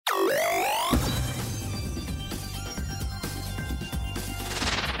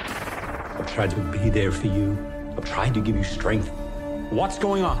tried to be there for you. I've tried to give you strength. What's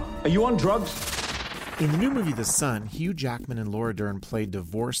going on? Are you on drugs? In the new movie The Son, Hugh Jackman and Laura Dern play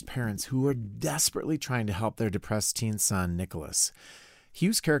divorced parents who are desperately trying to help their depressed teen son, Nicholas.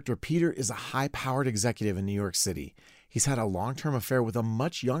 Hugh's character, Peter, is a high-powered executive in New York City. He's had a long-term affair with a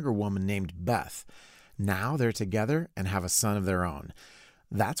much younger woman named Beth. Now they're together and have a son of their own.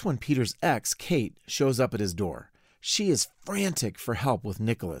 That's when Peter's ex, Kate, shows up at his door. She is frantic for help with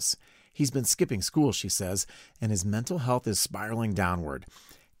Nicholas. He's been skipping school, she says, and his mental health is spiraling downward.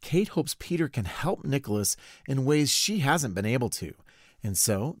 Kate hopes Peter can help Nicholas in ways she hasn't been able to, and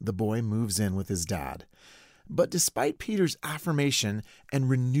so the boy moves in with his dad. But despite Peter's affirmation and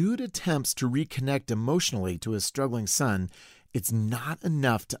renewed attempts to reconnect emotionally to his struggling son, it's not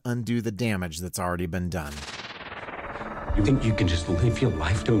enough to undo the damage that's already been done. You think you can just live your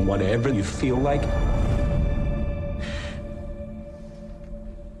life doing whatever you feel like?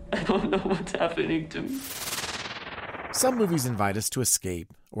 I don't know what's happening to me. Some movies invite us to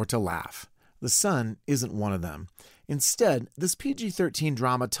escape or to laugh. The Son isn't one of them. Instead, this PG-13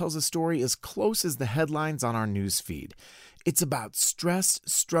 drama tells a story as close as the headlines on our news feed. It's about stressed,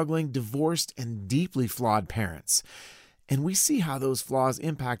 struggling, divorced, and deeply flawed parents. And we see how those flaws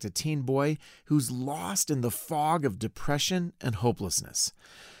impact a teen boy who's lost in the fog of depression and hopelessness.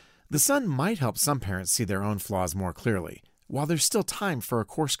 The Son might help some parents see their own flaws more clearly, while there's still time for a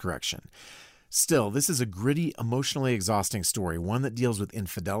course correction. Still, this is a gritty, emotionally exhausting story, one that deals with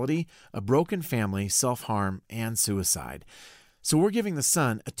infidelity, a broken family, self-harm, and suicide. So we're giving The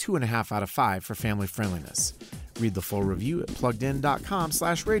Son a 2.5 out of 5 for family friendliness. Read the full review at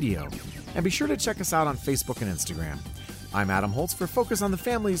pluggedin.com/radio. And be sure to check us out on Facebook and Instagram. I'm Adam Holtz for Focus on the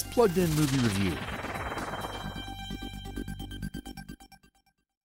Family's Plugged In Movie Review.